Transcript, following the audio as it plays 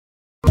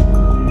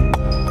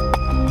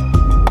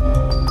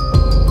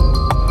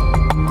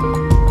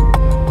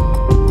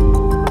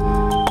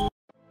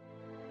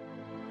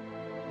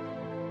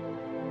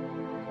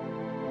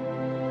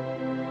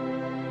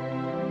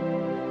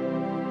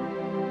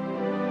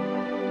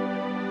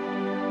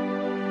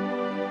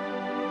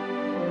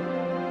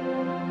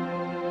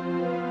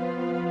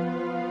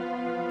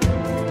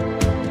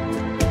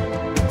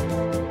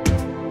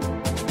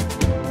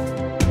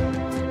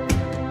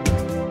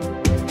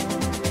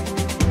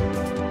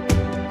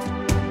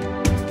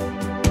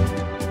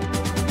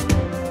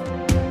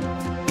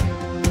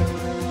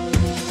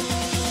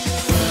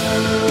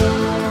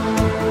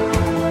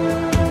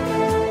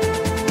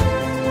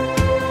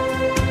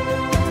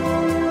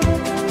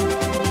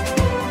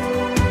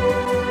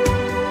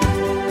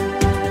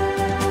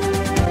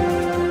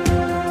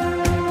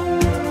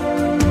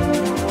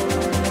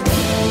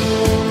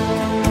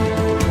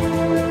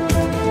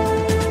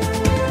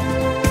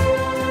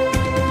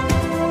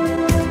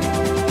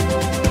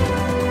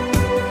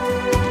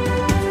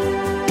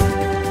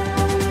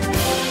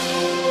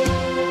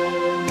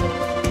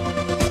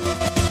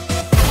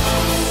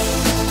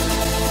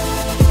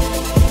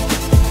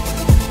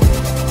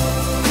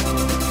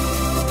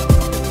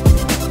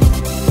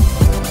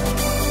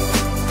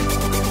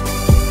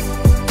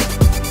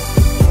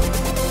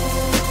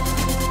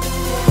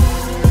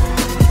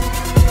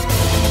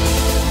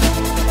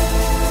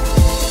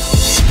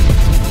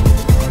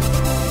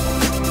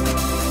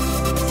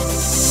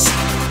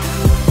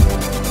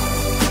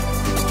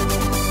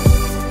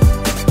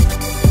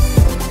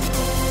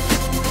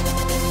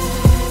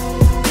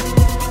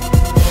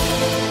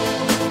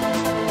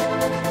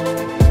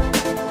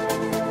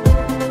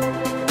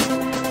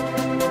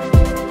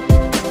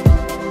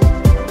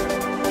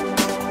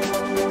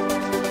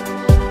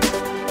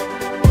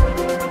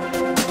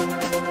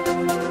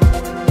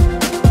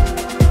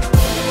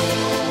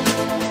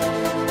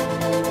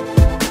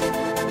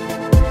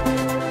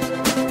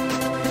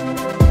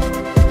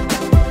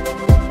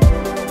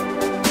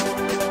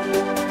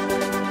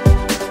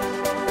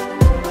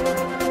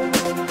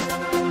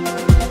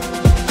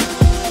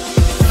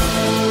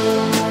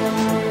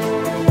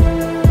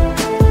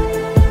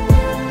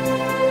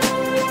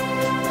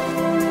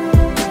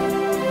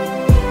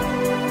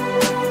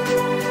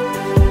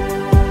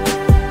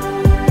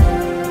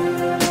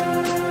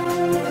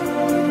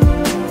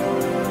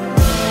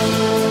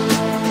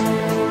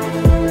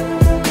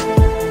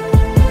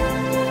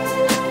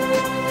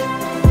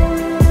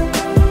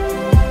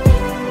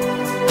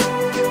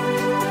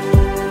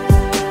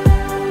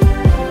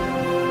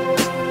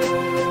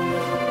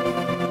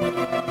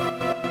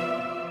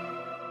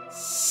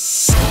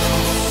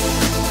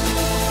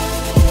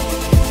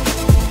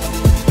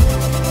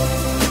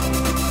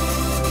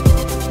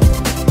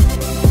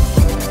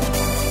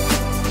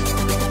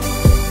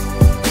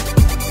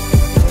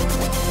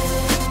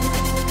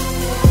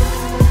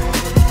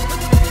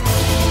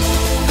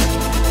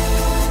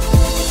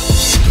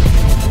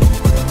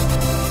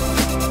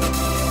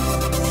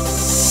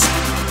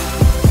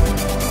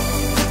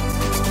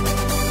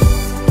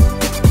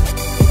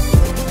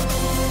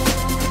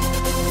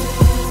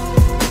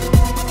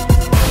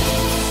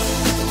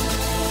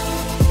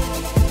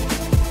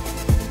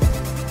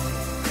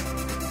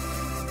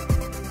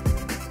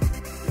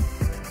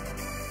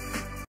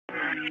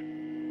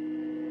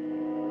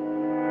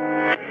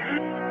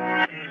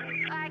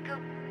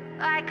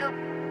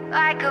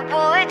like a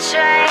bullet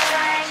train.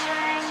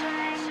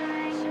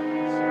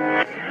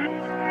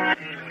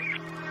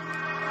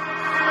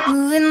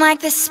 Moving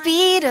like the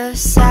speed of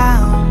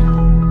sound.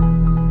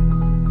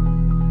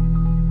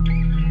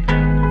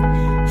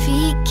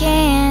 Feet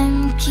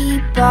can't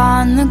keep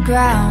on the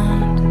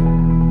ground.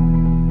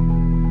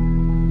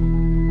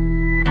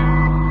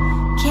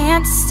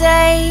 Can't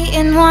stay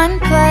in one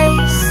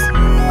place.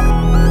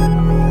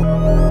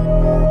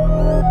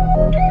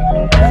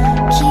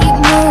 Keep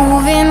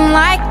moving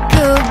like a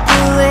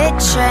bullet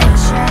train.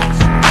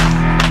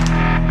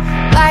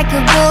 Like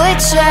a bullet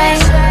train.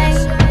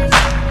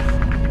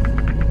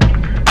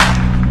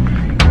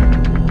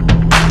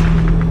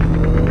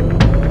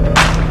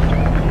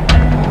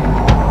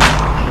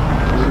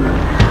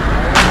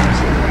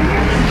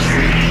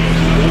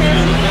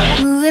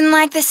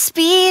 Like the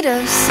speed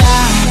of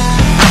sound.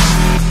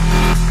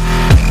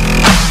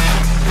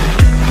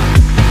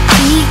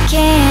 We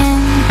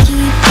can't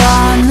keep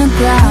on the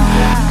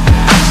ground.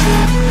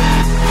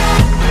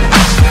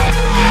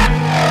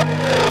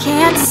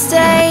 Can't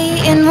stay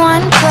in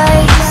one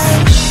place.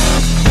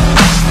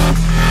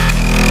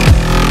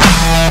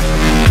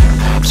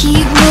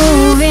 Keep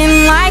moving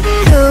like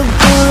a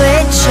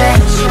bullet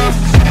train.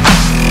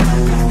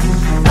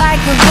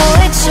 Like a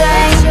bullet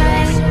train.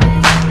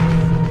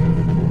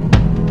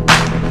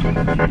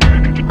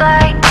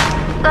 Like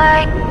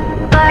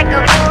a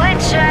bullet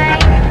train.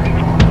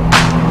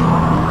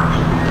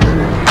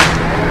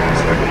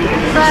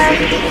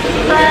 Like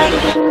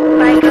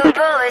a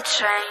bullet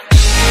train.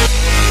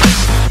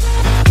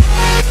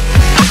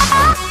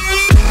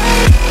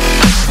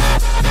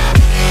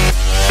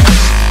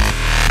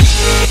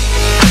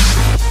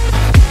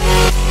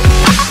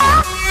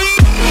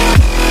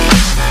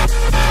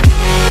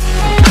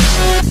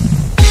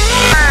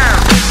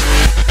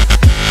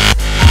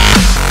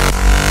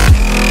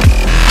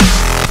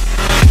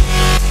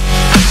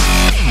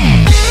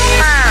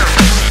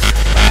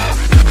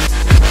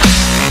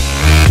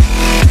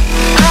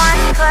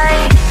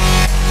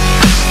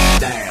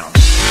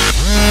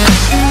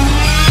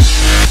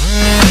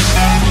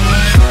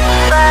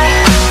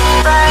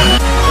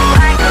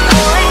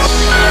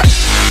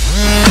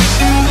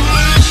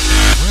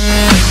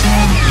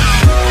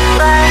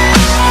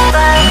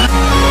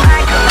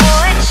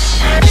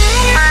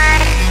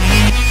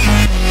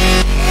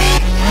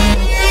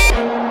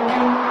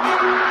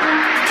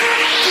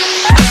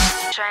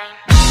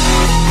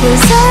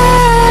 Cause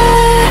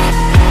I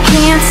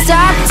can't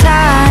stop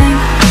time.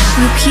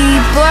 You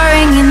keep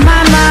blurring in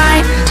my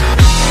mind.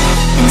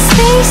 In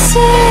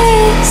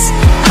spaces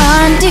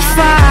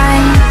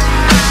undefined.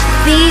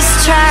 These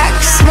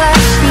tracks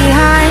left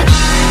behind.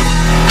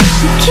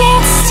 You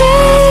can't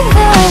stay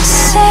the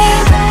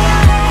same.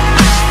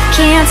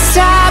 Can't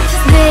stop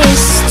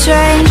this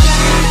train.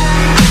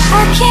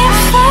 I can't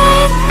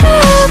find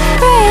the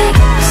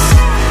brakes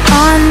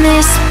on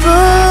this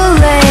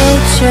bullet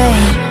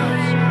train.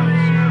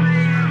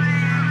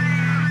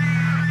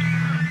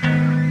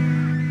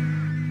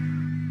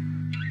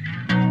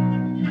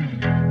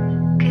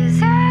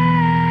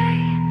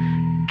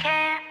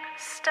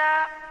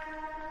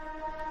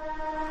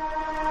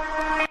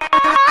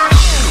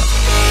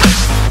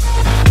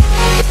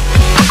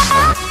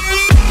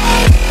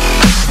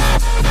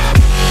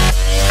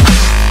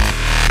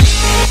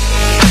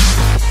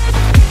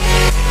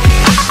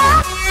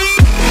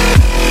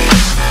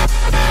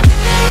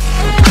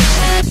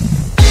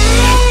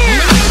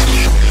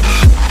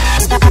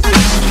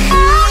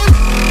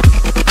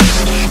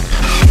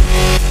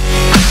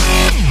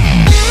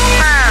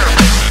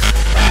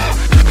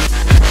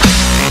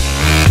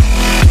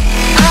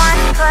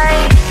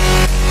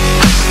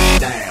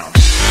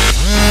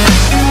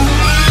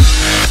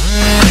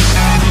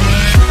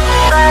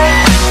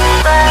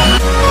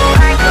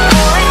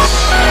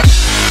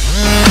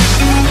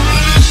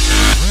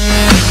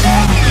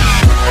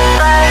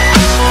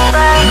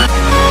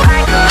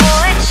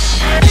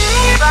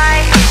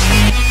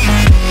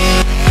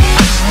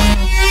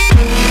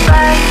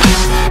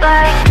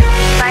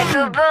 Like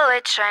a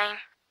bullet train.